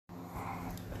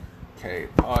Okay,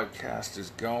 podcast is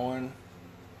going.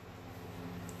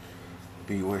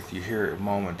 Be with you here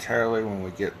momentarily when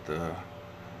we get the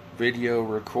video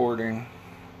recording.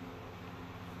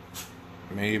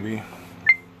 Maybe.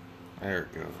 There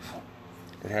it goes.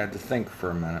 It had to think for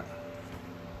a minute.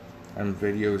 And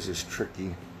videos is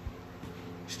tricky.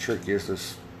 As tricky as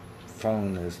this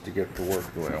phone is to get to work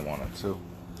the way I want it to.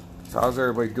 So how's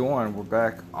everybody doing? We're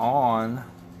back on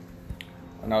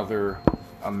another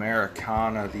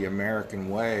Americana, the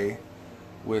American Way,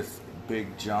 with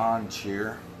Big John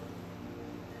cheer.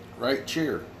 Right,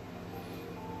 cheer.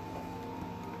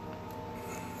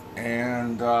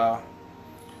 And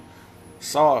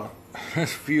saw a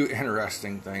few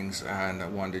interesting things, and I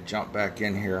wanted to jump back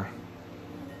in here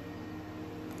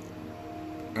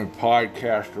and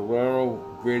podcast a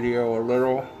little, video a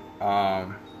little.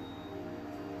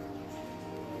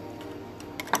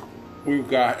 We've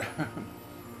got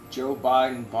Joe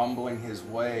Biden bumbling his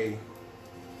way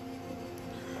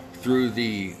through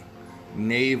the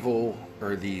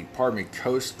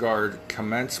Coast Guard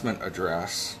commencement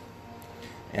address.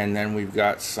 And then we've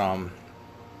got some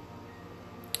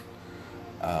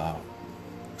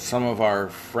of our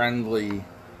friendly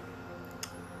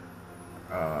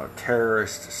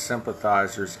terrorist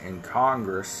sympathizers in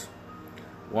Congress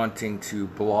wanting to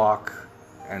block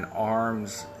an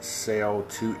arms sale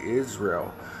to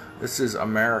Israel. This is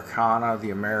Americana,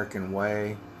 the American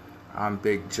Way. I'm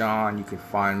Big John. You can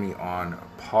find me on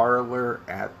Parler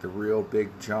at The Real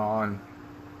Big John.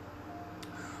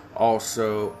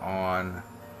 Also on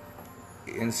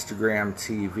Instagram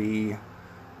TV,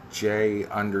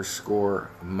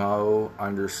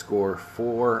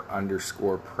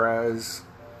 J_Mo_4_Prez.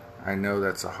 I know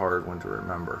that's a hard one to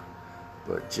remember.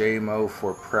 But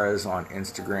JMO4Prez on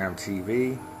Instagram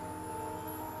TV.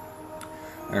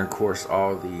 And of course,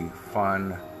 all the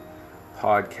fun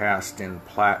podcasting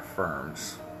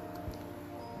platforms.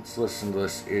 Let's listen to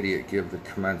this idiot give the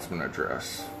commencement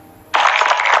address.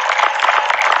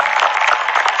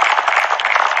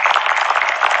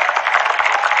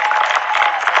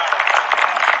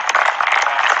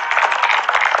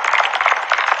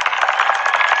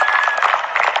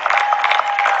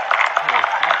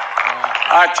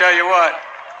 I tell you what,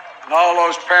 and all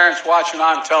those parents watching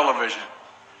on television,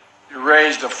 you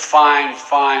raised a fine,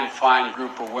 fine, fine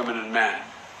group of women and men.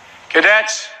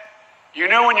 Cadets, you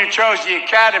knew when you chose the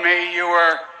academy you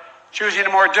were choosing a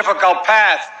more difficult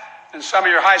path than some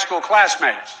of your high school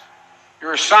classmates. You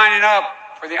were signing up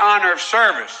for the honor of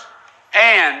service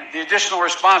and the additional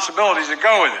responsibilities that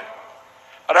go with it.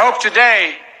 But I hope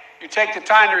today you take the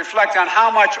time to reflect on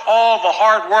how much all the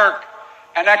hard work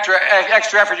and extra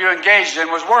effort you engaged in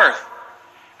was worth.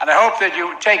 And I hope that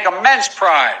you take immense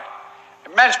pride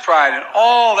in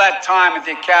all that time at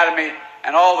the Academy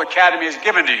and all the Academy has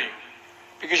given to you.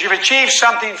 Because you've achieved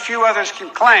something few others can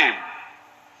claim.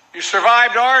 You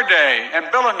survived our day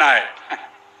and billet night.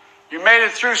 You made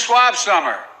it through swab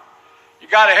summer. You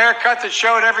got a haircut that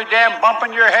showed every damn bump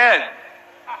in your head.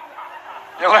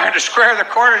 You learned to square the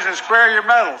corners and square your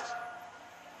medals.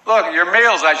 Look, your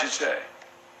meals, I should say.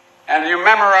 And you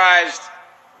memorized,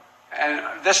 and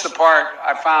this is the part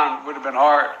I found would have been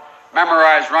hard,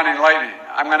 memorized running lightning.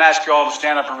 I'm going to ask you all to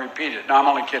stand up and repeat it. No, I'm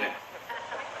only kidding.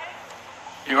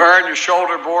 You earned your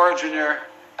shoulder boards and your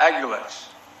aiguillettes.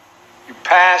 You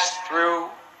passed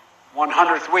through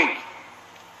 100th week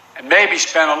and maybe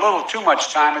spent a little too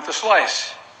much time at the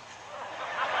slice.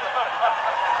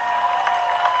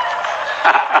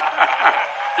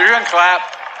 You can clap.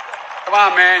 Come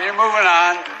on, man, you're moving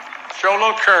on. Show a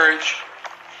little courage.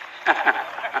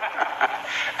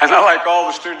 And like all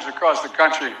the students across the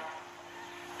country,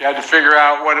 you had to figure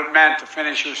out what it meant to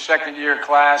finish your second year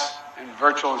class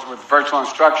with virtual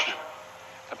instruction.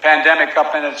 The pandemic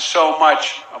upended so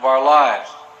much of our lives.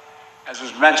 As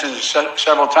was mentioned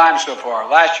several times so far,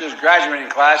 last year's graduating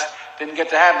class didn't get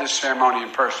to have this ceremony in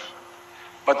person.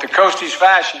 But the Coasties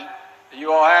fashion that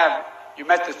you all have, you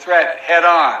met the threat head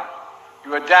on.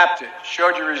 You adapted,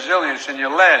 showed your resilience, and you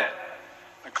led.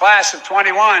 The class of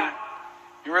 21,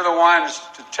 you were the ones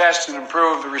to test and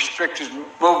improve the restricted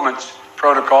movements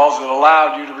protocols that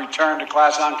allowed you to return to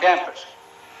class on campus.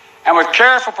 And with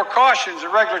careful precautions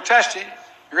and regular testing,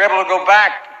 you were able to go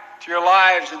back to your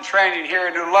lives and training here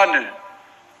in New London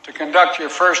to conduct your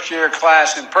first year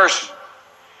class in person.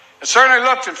 It certainly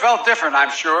looked and felt different, I'm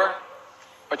sure,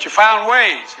 but you found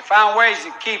ways. You found ways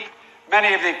to keep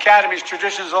many of the Academy's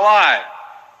traditions alive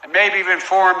and maybe even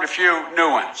formed a few new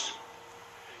ones.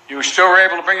 You still were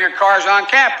able to bring your cars on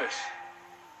campus.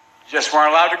 You just weren't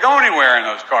allowed to go anywhere in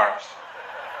those cars.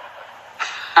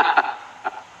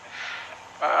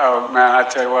 Oh, man, I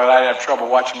tell you what, I'd have trouble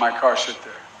watching my car sit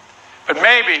there. But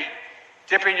maybe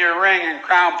dipping your ring in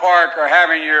Crown Park or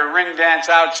having your ring dance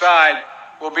outside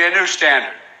will be a new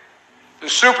standard. The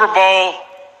Super Bowl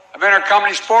of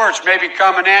intercompany sports may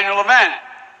become an annual event.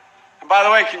 And by the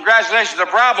way, congratulations to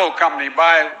Bravo Company,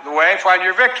 by the way, on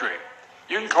your victory.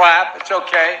 You can clap. It's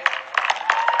okay.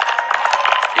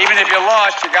 Even if you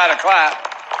lost, you got to clap.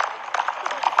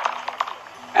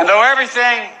 And though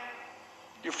everything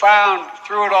you found,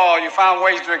 through it all, you found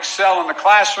ways to excel in the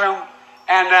classroom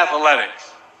and in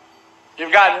athletics.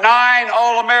 You've got 9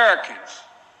 All-Americans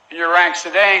in your ranks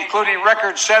today, including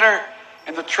record setter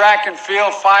in the track and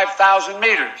field 5,000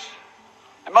 meters.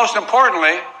 And most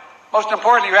importantly,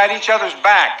 you had each other's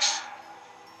backs.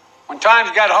 When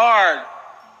times got hard,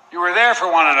 you were there for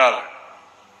one another.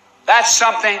 That's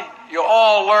something you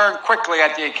all learn quickly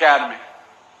at the academy.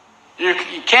 You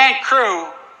can't crew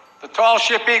the tall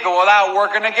ship Eagle without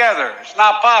working together. It's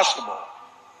not possible.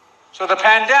 So the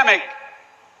pandemic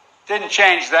didn't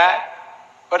change that,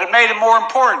 but it made it more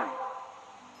important.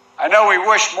 I know we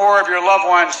wish more of your loved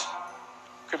ones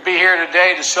could be here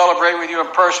today to celebrate with you in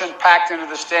person, packed into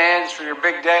the stands for your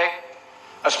big day,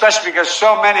 especially because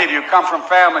so many of you come from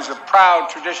families of proud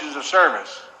traditions of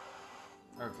service.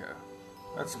 Okay,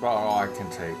 that's about all I can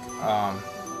take.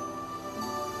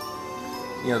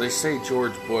 You know, they say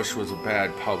George Bush was a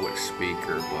bad public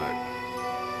speaker, but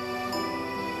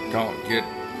don't get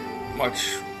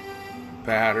much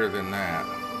badder than that.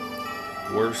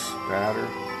 Worse, badder,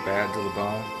 bad to the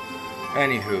bone.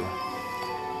 Anywho,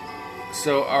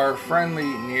 so our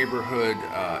friendly neighborhood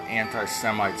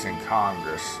anti-Semites in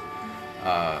Congress,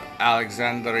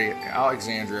 Alexandria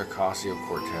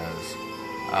Ocasio-Cortez,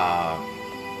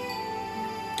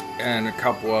 and a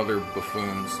couple other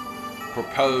buffoons,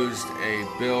 proposed a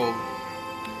bill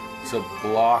to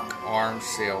block arms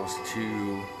sales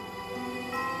to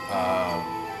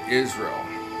Israel.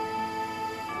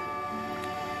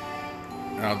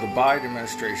 Now, the Biden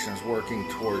administration is working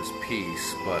towards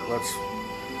peace, but let's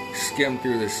skim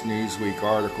through this Newsweek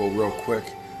article real quick.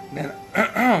 And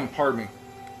then, pardon me,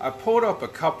 I pulled up a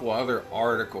couple other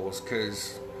articles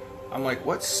because I'm like,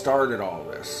 what started all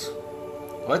this?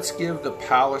 Let's give the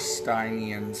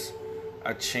Palestinians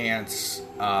a chance.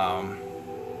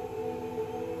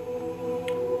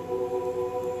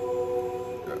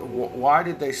 Why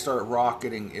did they start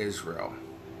rocketing Israel?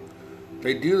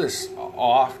 They do this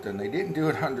often. They didn't do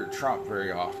it under Trump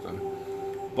very often.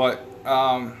 But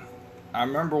I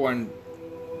remember when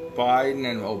Biden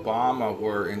and Obama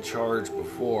were in charge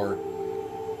before,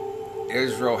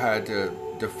 Israel had to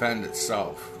defend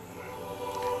itself.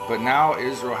 But now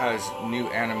Israel has new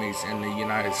enemies in the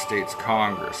United States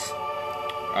Congress.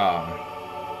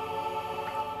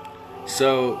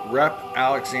 So Rep.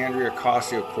 Alexandria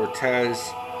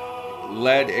Ocasio-Cortez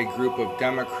led a group of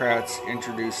Democrats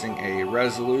introducing a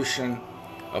resolution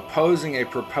opposing a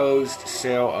proposed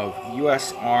sale of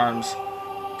U.S. arms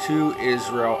to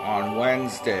Israel on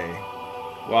Wednesday,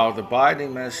 while the Biden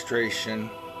administration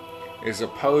is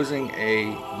opposing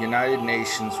a United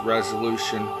Nations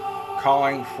resolution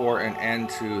calling for an end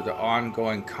to the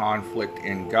ongoing conflict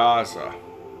in Gaza.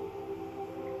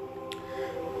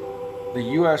 The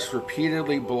U.S.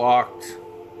 repeatedly blocked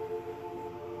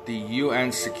the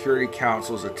UN Security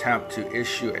Council's attempt to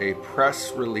issue a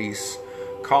press release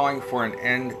calling for an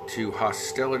end to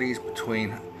hostilities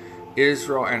between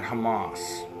Israel and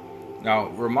Hamas. Now,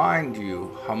 remind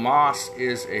you, Hamas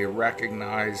is a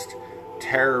recognized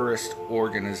terrorist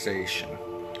organization.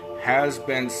 Has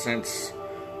been since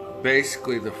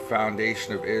basically the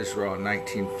foundation of Israel in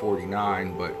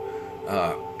 1949, but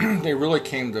they really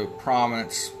came to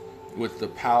prominence with the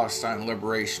Palestine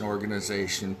Liberation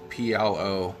Organization,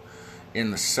 PLO,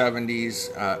 in the 70s,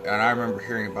 and I remember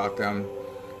hearing about them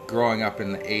growing up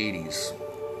in the 80s,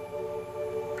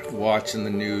 watching the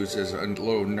news as a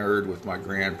little nerd with my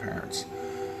grandparents.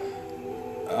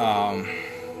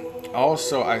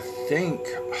 Also, I think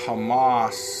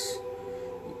Hamas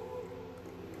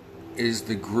is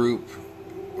the group,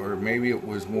 or maybe it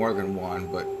was more than one,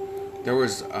 but there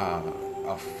was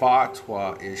a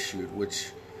fatwa issued,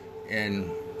 which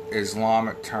in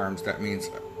Islamic terms, that means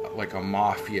like a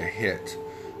mafia hit.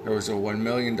 There was a $1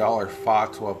 million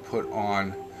fatwa put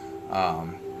on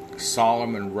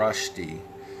Salman Rushdie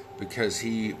because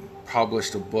he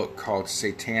published a book called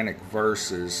Satanic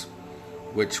Verses,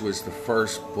 which was the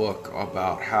first book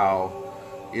about how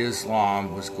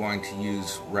Islam was going to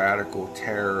use radical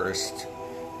terrorist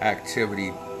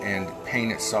activity and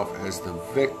paint itself as the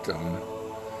victim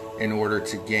in order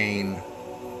to gain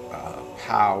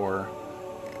power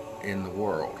in the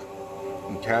world.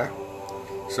 Okay?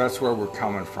 So that's where we're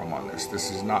coming from on this. This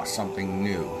is not something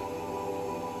new.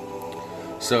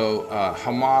 So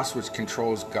Hamas, which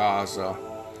controls Gaza,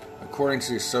 according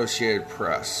to the Associated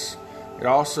Press, it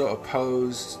also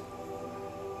opposed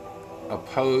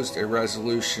a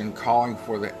resolution calling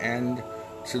for the end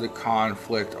to the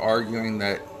conflict, arguing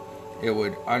that it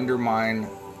would undermine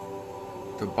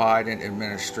the Biden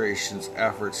administration's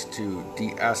efforts to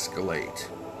de-escalate,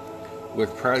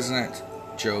 with President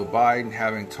Joe Biden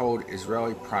having told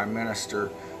Israeli Prime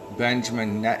Minister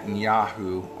Benjamin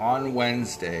Netanyahu on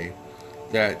Wednesday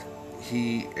that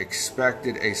he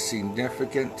expected a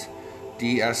significant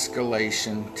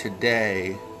de-escalation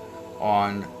today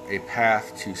on a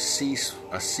path to a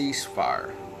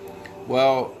ceasefire.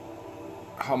 Well,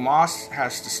 Hamas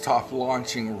has to stop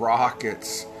launching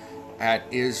rockets at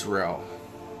Israel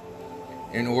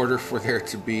in order for there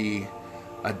to be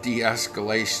a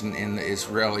de-escalation in the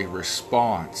Israeli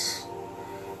response.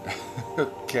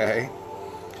 Okay.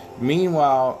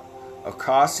 Meanwhile,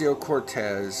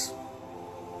 Ocasio-Cortez,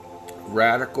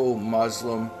 radical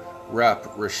Muslim Rep.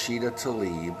 Rashida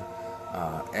Tlaib,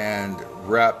 and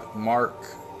Rep. Mark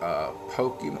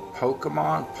Pocan,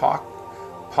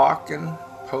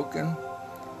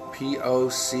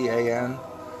 P-O-C-A-N,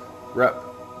 Rep.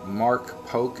 Mark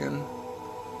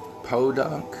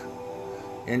Podunk,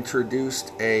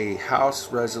 introduced a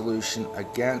House resolution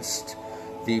against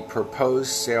the proposed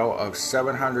sale of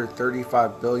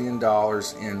 $735 billion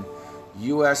in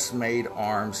U.S.-made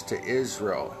arms to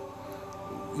Israel.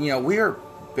 You know, we are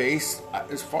based,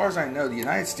 as far as I know, the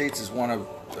United States is one of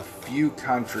the few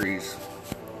countries,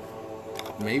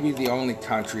 maybe the only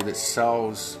country, that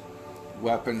sells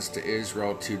weapons to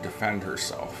Israel to defend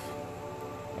herself.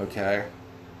 Okay?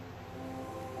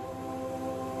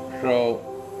 So,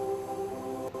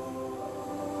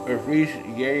 if these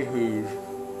yahoos,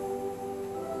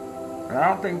 and I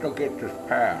don't think they'll get this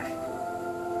passed.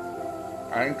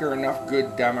 I think there are enough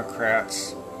good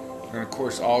Democrats, and of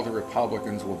course all the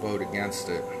Republicans will vote against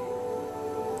it,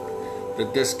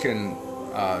 that this can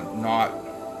not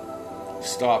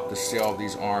stop the sale of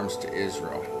these arms to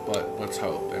Israel. But let's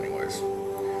hope, anyways.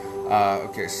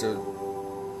 Okay, so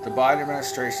the Biden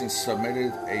administration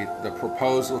submitted the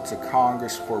proposal to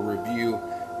Congress for review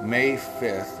May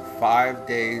 5th, 5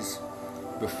 days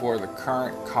before the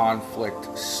current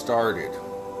conflict started.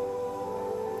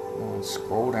 Let's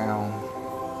scroll down.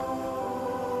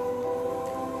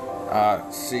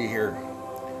 See here.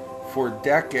 For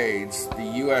decades, the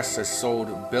U.S. has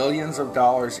sold billions of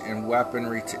dollars in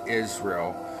weaponry to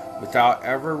Israel without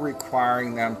ever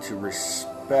requiring them to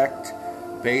respect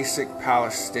basic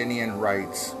Palestinian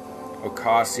rights,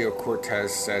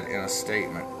 Ocasio-Cortez said in a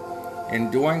statement. In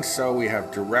doing so, we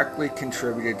have directly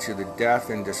contributed to the death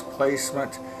and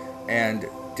displacement and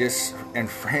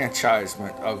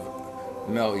disenfranchisement of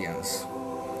millions.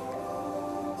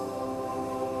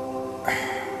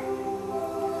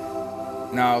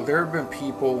 Now, there have been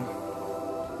people,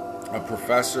 a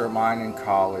professor of mine in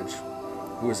college,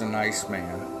 who was a nice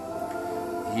man.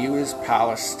 He was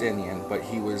Palestinian, but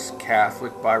he was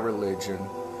Catholic by religion,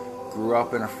 grew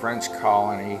up in a French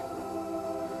colony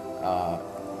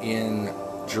in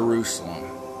Jerusalem,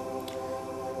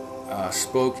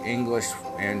 spoke English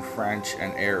and French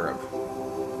and Arab.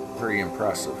 Pretty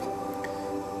impressive.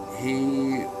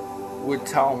 He would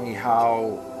tell me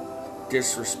how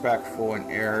disrespectful and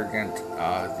arrogant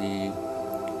the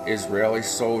Israeli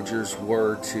soldiers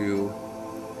were to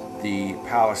the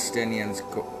Palestinians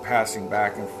passing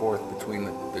back and forth between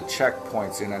the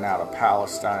checkpoints in and out of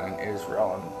Palestine and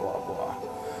Israel and blah blah.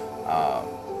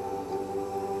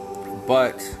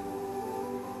 But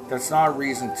that's not a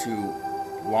reason to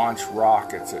launch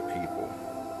rockets at people.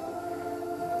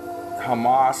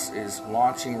 Hamas is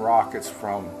launching rockets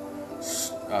from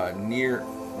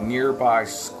nearby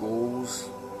schools,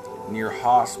 near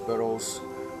hospitals.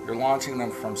 They're launching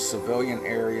them from civilian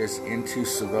areas into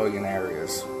civilian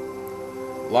areas.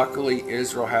 Luckily,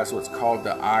 Israel has what's called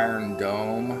the Iron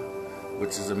Dome,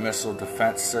 which is a missile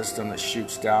defense system that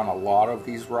shoots down a lot of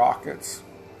these rockets,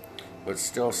 but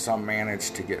still some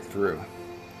manage to get through.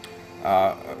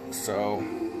 So,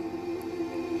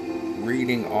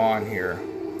 reading on here,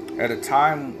 at a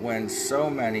time when so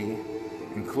many,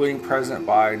 including President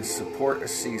Biden, support a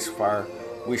ceasefire,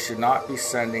 we should not be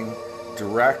sending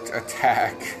direct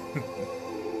attack.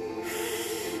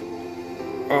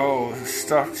 Oh, the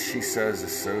stuff she says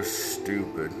is so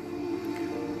stupid.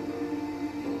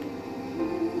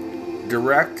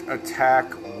 Direct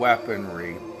attack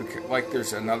weaponry, like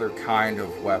there's another kind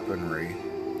of weaponry.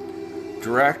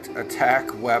 Direct attack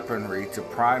weaponry to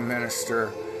Prime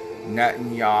Minister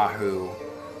Netanyahu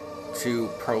to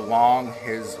prolong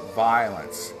his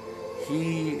violence.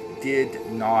 He did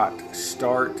not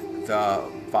start the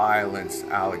violence,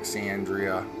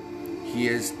 Alexandria. He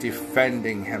is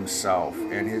defending himself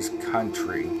and his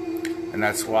country. And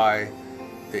that's why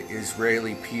the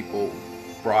Israeli people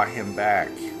brought him back.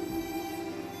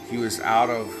 He was out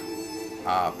of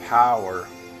power,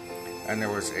 and there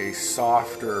was a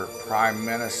softer prime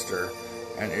minister,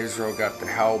 and Israel got the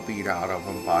hell beat out of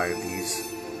him by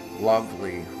these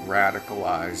lovely,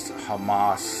 radicalized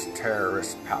Hamas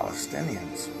terrorist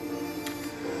Palestinians.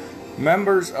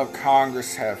 Members of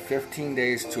Congress have 15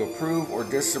 days to approve or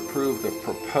disapprove the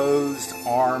proposed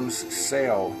arms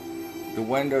sale. The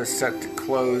window is set to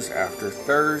close after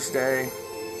Thursday,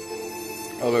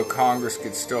 although Congress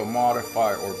could still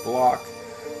modify or block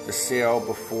the sale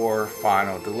before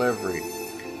final delivery.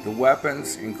 The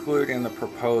weapons included in the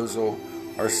proposal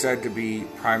are said to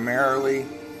primarily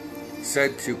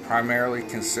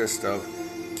consist of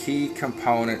key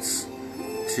components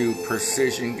to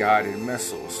precision-guided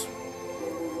missiles.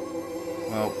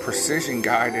 Well,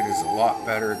 precision-guided is a lot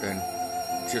better than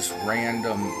just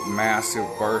random massive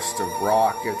bursts of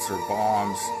rockets or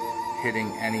bombs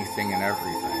hitting anything and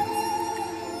everything.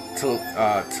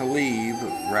 Tlaib,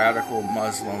 radical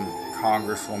Muslim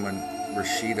Congresswoman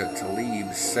Rashida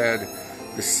Tlaib, said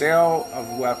the sale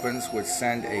of weapons would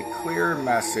send a clear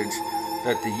message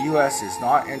that the U.S. is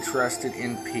not interested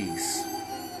in peace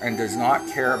and does not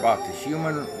care about the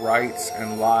human rights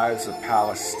and lives of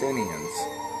Palestinians.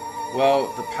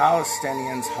 Well, the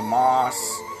Palestinians, Hamas,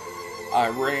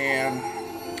 Iran,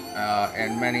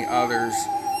 and many others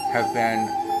have been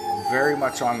very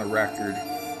much on the record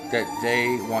that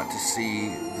they want to see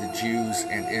the Jews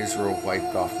and Israel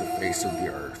wiped off the face of the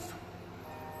earth.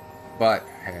 But,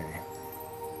 hey,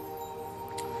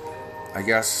 I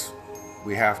guess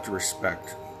we have to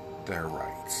respect their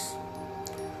rights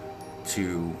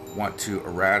to want to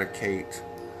eradicate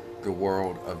the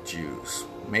world of Jews.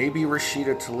 Maybe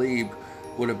Rashida Tlaib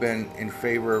would have been in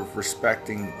favor of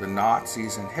respecting the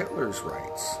Nazis and Hitler's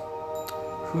rights.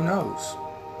 Who knows?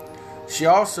 She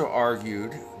also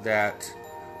argued that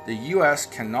the U.S.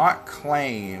 cannot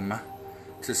claim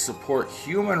to support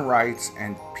human rights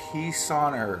and peace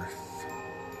on earth.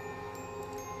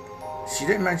 She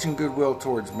didn't mention goodwill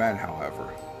towards men,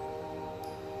 however.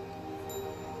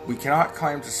 We cannot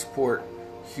claim to support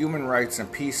human rights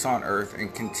and peace on earth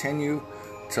and continue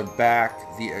to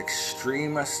back the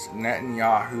extremist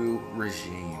Netanyahu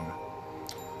regime.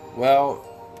 Well,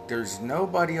 there's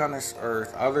nobody on this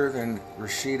earth other than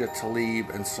Rashida Tlaib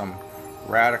and some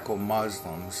radical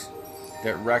Muslims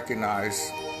that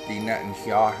recognize the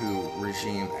Netanyahu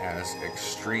regime as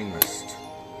extremist.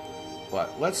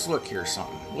 But let's look here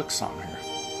something. Look something here.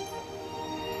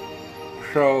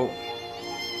 So,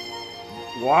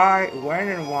 when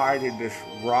and why did this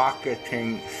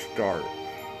rocketing start?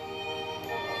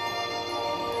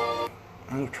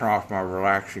 I'm going to turn off my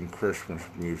relaxing Christmas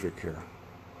music here.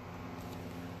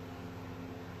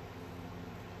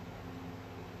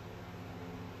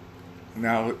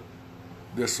 Now,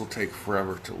 this will take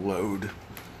forever to load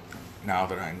now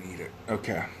that I need it.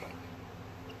 Okay.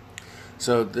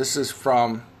 So this is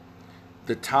from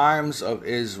the Times of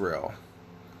Israel.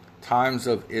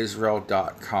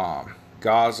 TimesofIsrael.com.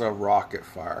 Gaza rocket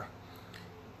fire.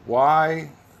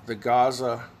 Why the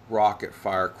Gaza rocket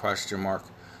fire? ?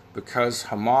 Because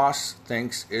Hamas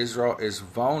thinks Israel is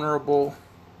vulnerable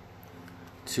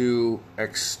to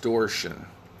extortion.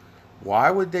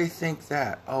 Why would they think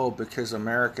that? Oh, because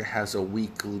America has a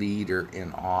weak leader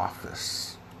in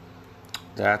office.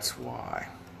 That's why.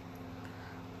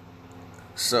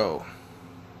 So,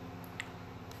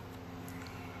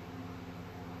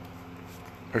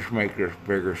 let's make this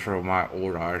bigger so my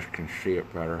old eyes can see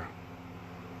it better.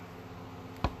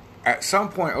 At some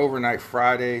point overnight,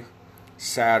 Friday,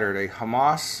 Saturday,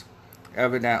 Hamas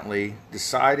evidently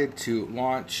decided to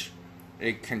launch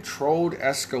a controlled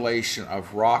escalation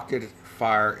of rocket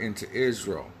fire into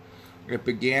Israel. It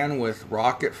began with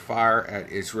rocket fire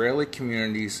at Israeli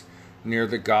communities near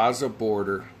the Gaza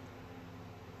border,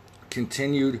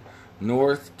 continued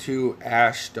north to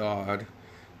Ashdod,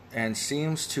 and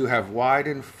seems to have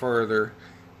widened further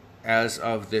as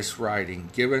of this writing,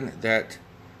 given that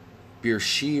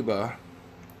Beersheba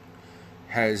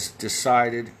has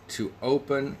decided to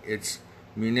open its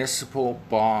municipal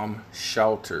bomb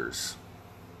shelters.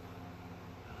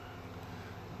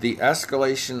 The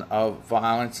escalation of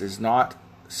violence is not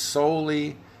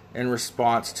solely in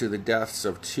response to the deaths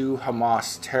of 2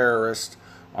 Hamas terrorists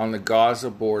on the Gaza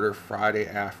border Friday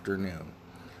afternoon,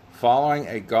 following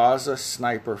a Gaza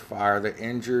sniper fire that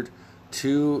injured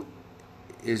 2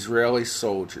 Israeli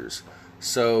soldiers.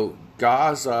 So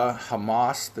Gaza,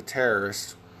 Hamas, the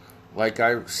terrorists, like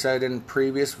I said in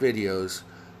previous videos,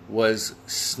 was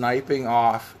sniping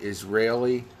off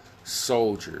Israeli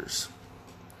soldiers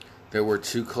that were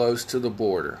too close to the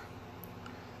border.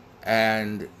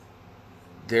 And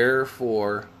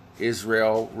therefore,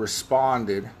 Israel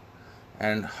responded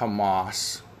and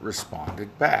Hamas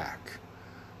responded back.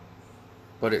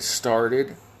 But it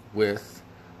started with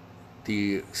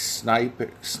the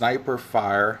sniper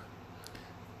fire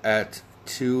at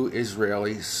 2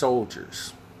 Israeli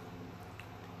soldiers.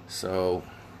 So,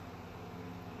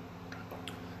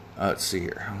 let's see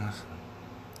here.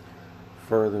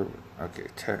 Further, okay,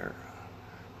 terror.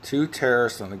 2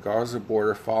 terrorists on the Gaza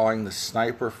border following the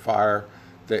sniper fire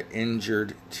that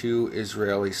injured 2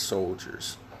 Israeli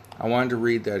soldiers. I wanted to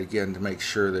read that again to make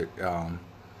sure that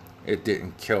it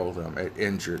didn't kill them, it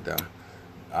injured them.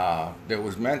 That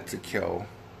was meant to kill,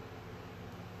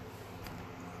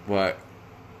 but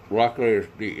luckily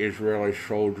the Israeli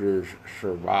soldiers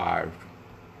survived.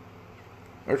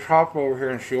 Let's hop over here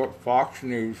and see what Fox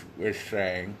News is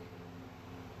saying.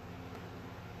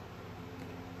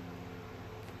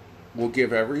 We'll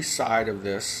give every side of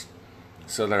this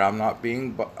so that I'm not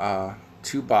being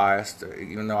too biased,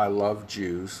 even though I love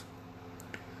Jews.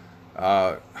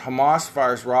 Hamas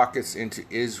fires rockets into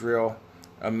Israel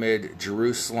amid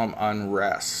Jerusalem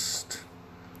unrest.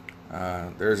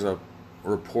 There's a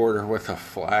reporter with a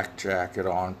flak jacket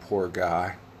on, poor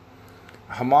guy.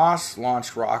 Hamas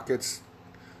launched rockets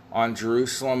on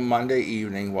Jerusalem Monday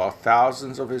evening while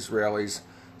thousands of Israelis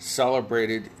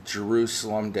celebrated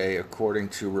Jerusalem Day, according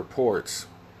to reports.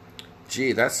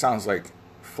 Gee, that sounds like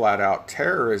flat-out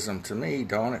terrorism to me,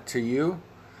 don't it? To you?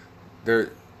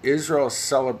 Israel is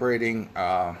celebrating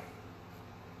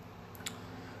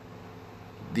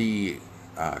the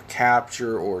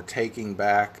capture or taking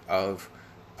back of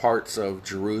parts of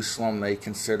Jerusalem they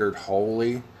considered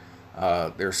holy.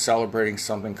 They're celebrating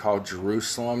something called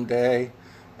Jerusalem Day,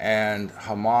 and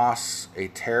Hamas, a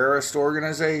terrorist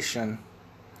organization,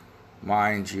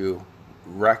 mind you,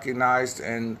 recognized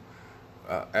and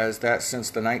as that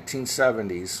since the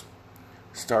 1970s,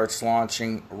 starts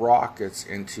launching rockets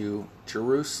into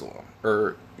Jerusalem,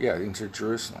 into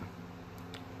Jerusalem.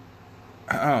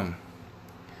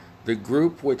 The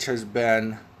group, which has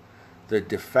been the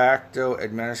de facto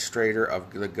administrator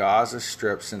of the Gaza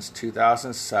Strip since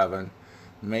 2007,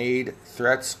 made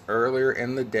threats earlier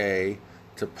in the day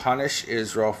to punish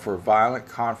Israel for violent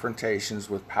confrontations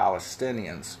with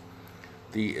Palestinians.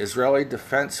 The Israeli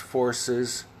Defense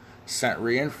Forces sent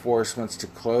reinforcements to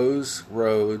close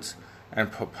roads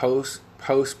and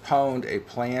postponed a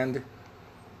planned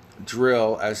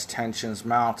drill as tensions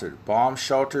mounted. Bomb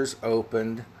shelters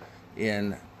opened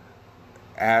in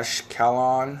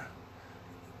Ashkelon,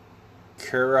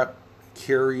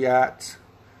 Kiryat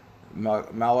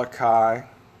Malachi,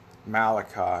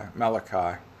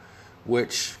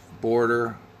 which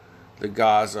border the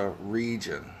Gaza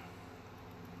region.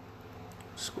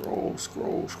 Scroll.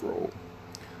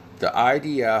 The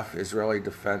IDF, Israeli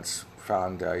Defense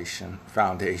Foundation,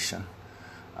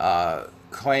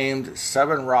 claimed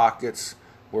 7 rockets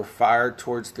were fired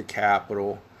towards the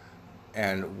capital,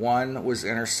 and 1 was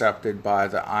intercepted by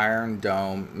the Iron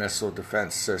Dome missile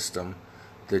defense system,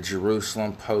 the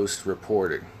Jerusalem Post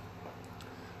reported.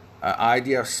 An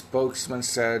IDF spokesman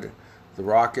said the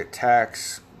rocket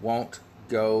attacks won't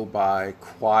go by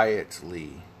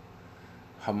quietly.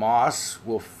 Hamas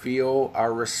will feel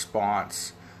our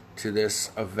response to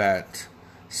this event,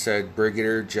 said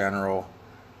Brigadier General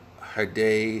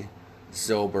Hadeh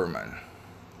Zilberman,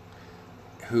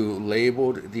 who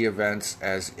labeled the events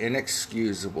as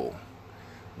inexcusable.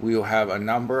 We will have a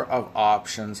number of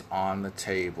options on the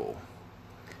table.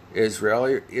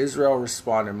 Israel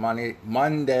responded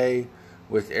Monday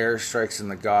with airstrikes in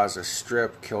the Gaza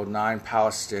Strip, killed 9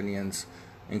 Palestinians,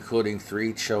 including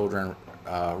 3 children,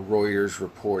 Reuters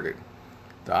reported.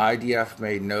 The IDF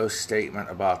made no statement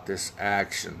about this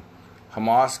action.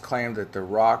 Hamas claimed that the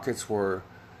rockets were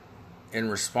in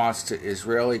response to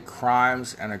Israeli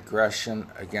crimes and aggression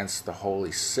against the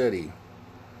holy city.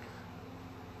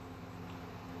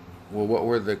 Well, what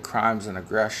were the crimes and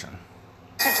aggression?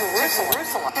 To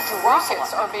Jerusalem.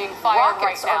 Rockets are being fired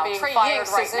right now.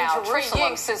 Trey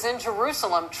Yinks is in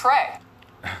Jerusalem. Trey.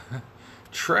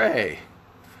 Trey,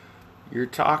 you're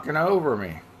talking over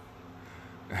me.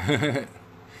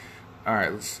 All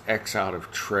right, let's X out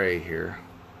of Trey here.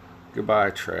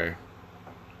 Goodbye, Trey.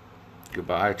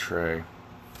 Goodbye, Trey.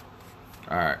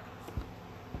 All right.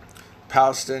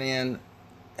 Palestinians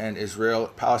and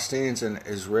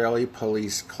Israeli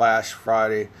police clashed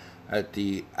Friday at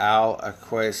the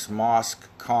Al-Aqsa Mosque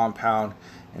compound,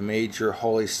 a major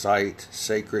holy site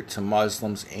sacred to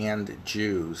Muslims and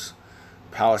Jews.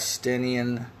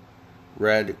 Palestinian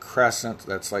Red Crescent,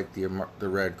 that's like the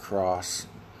Red Cross.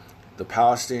 The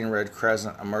Palestinian Red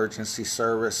Crescent Emergency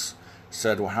Service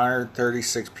said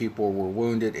 136 people were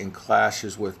wounded in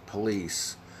clashes with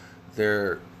police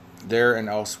there and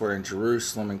elsewhere in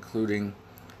Jerusalem, including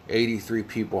 83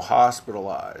 people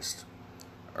hospitalized.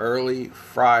 Early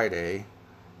Friday,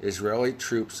 Israeli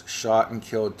troops shot and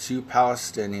killed 2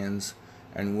 Palestinians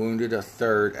and wounded a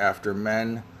third after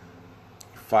men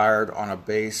fired on a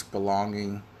base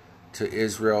belonging to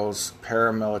Israel's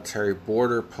paramilitary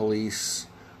border police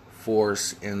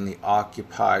force in the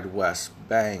occupied West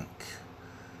Bank.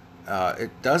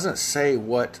 It doesn't say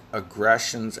what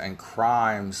aggressions and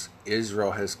crimes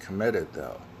Israel has committed,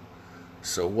 though.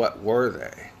 So what were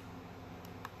they?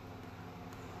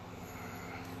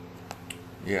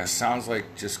 Yeah, sounds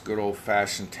like just good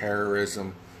old-fashioned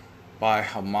terrorism by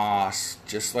Hamas,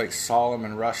 just like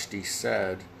Solomon Rushdie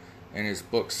said in his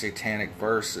book Satanic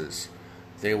Verses.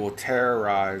 They will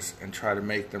terrorize and try to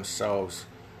make themselves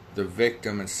the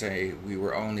victim and say we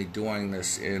were only doing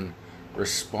this in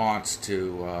response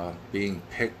to being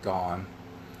picked on.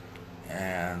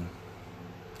 And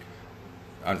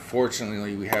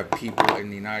unfortunately, we have people in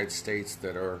the United States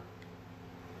that are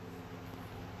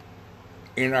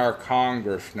in our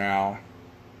Congress now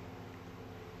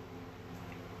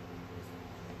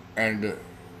and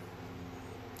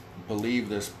believe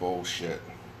this bullshit.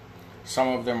 Some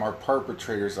of them are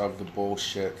perpetrators of the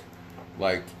bullshit,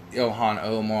 like Ilhan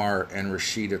Omar and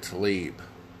Rashida Tlaib.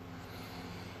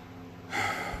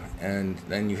 And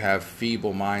then you have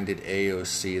feeble-minded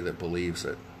AOC that believes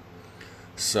it.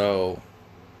 So,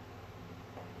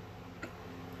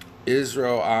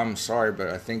 Israel, I'm sorry, but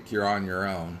I think you're on your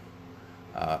own.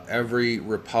 Every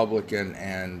Republican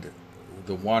and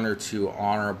the 1 or 2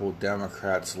 honorable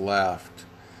Democrats left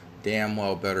damn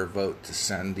well better vote to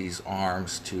send these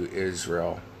arms to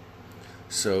Israel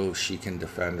so she can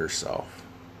defend herself.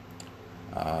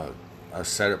 I've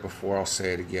said it before, I'll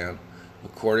say it again.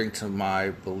 According to my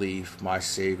belief, my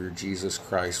Savior Jesus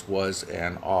Christ was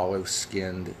an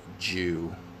olive-skinned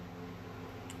Jew.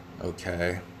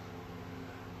 Okay?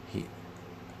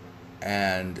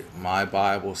 And my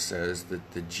Bible says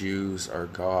that the Jews are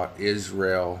God.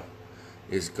 Israel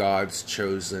is God's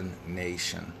chosen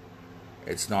nation.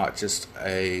 It's not just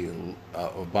a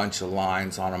bunch of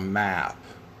lines on a map.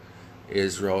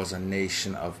 Israel is a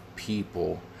nation of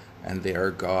people, and they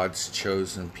are God's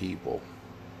chosen people.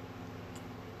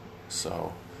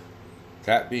 So,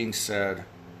 that being said,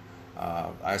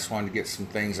 I just wanted to get some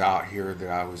things out here that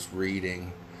I was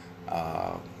reading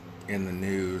in the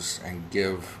news and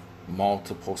give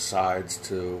multiple sides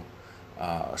to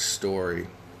a story.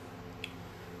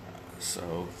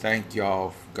 So thank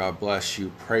y'all. God bless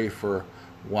you. Pray for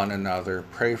one another.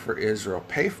 Pray for Israel.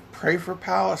 Pray for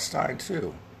Palestine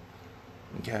too.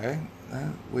 Okay,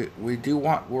 we do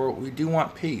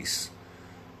want peace.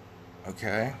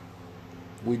 Okay,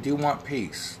 we do want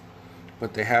peace,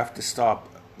 but they have to stop.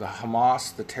 The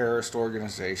Hamas, the terrorist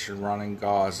organization running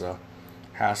Gaza,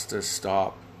 has to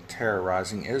stop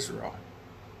terrorizing Israel.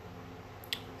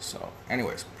 So,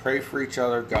 anyways, pray for each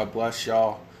other. God bless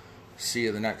y'all. See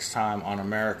you the next time on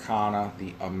Americana,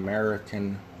 the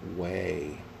American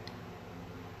way.